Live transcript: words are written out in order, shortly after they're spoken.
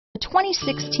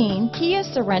2016 Kia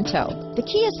Sorento. The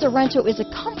Kia Sorento is a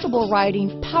comfortable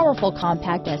riding, powerful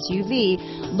compact SUV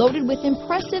loaded with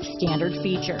impressive standard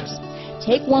features.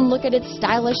 Take one look at its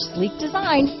stylish, sleek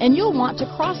design and you'll want to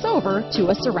cross over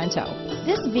to a Sorento.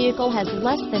 This vehicle has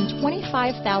less than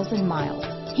 25,000 miles.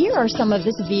 Here are some of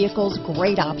this vehicle's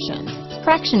great options: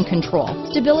 traction control,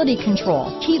 stability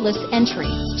control, keyless entry,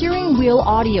 steering wheel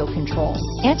audio controls,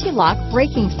 anti-lock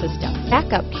braking system,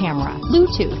 backup camera,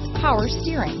 Bluetooth, power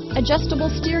steering,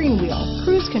 adjustable steering wheel,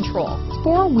 cruise control,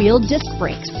 four-wheel disc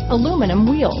brakes, aluminum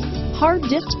wheels, hard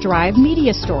disk drive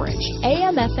media storage,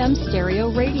 AM/FM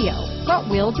stereo radio,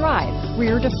 front-wheel drive,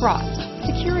 rear defrost,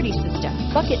 security system,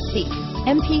 bucket seats,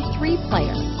 MP3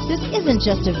 player. This isn't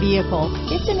just a vehicle,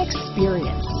 it's an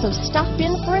experience. So stop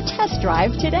in for a test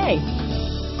drive today.